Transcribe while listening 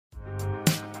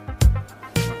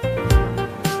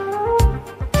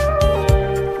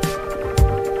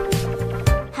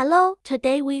Hello,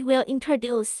 today we will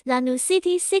introduce the new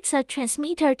CT-6A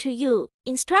transmitter to you.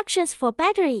 Instructions for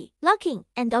battery, locking,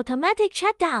 and automatic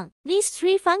shutdown. These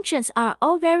three functions are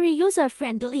all very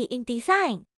user-friendly in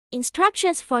design.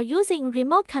 Instructions for using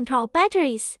remote control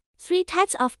batteries. Three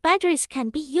types of batteries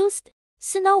can be used: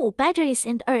 Snow batteries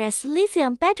and RS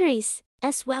lithium batteries,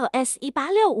 as well as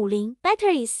 18650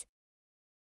 batteries.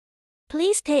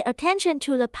 Please pay attention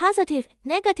to the positive,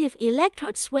 negative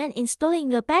electrodes when installing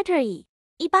the battery.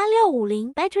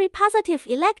 18650 battery positive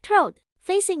electrode,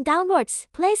 facing downwards,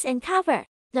 place and cover.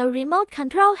 The remote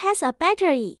control has a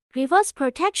battery reverse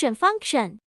protection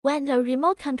function. When the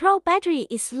remote control battery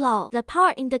is low, the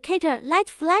power indicator light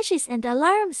flashes and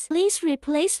alarms. Please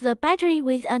replace the battery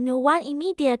with a new one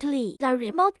immediately. The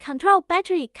remote control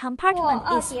battery compartment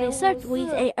is reserved with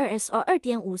a RS or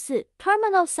 2.54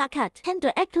 terminal socket. Can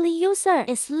directly use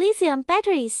RS lithium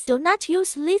batteries. Do not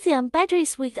use lithium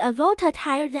batteries with a voltage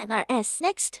higher than RS.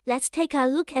 Next, let's take a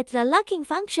look at the locking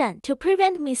function. To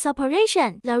prevent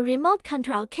misoperation, the remote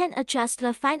control can adjust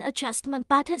the fine adjustment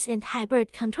buttons and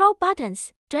hybrid control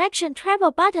buttons. Direction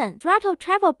travel button, throttle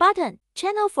travel button,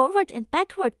 channel forward and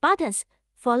backward buttons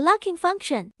for locking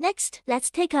function. Next, let's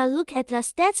take a look at the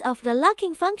stats of the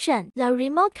locking function. The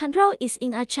remote control is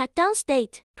in a shutdown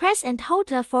state. Press and hold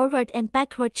the forward and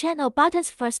backward channel buttons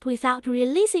first without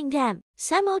releasing them.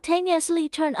 Simultaneously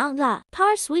turn on the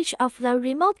power switch of the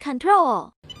remote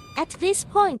control. At this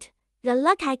point, the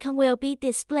lock icon will be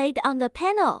displayed on the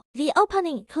panel. The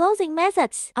opening, closing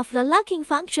methods of the locking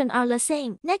function are the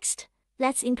same. Next,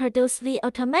 let's introduce the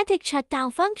automatic shutdown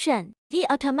function. The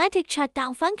automatic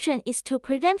shutdown function is to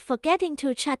prevent forgetting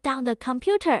to shut down the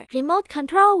computer remote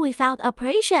control without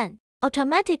operation.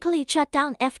 Automatically shut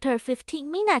down after 15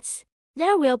 minutes.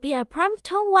 There will be a prompt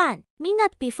tone 1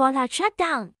 minute before the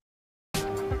shutdown.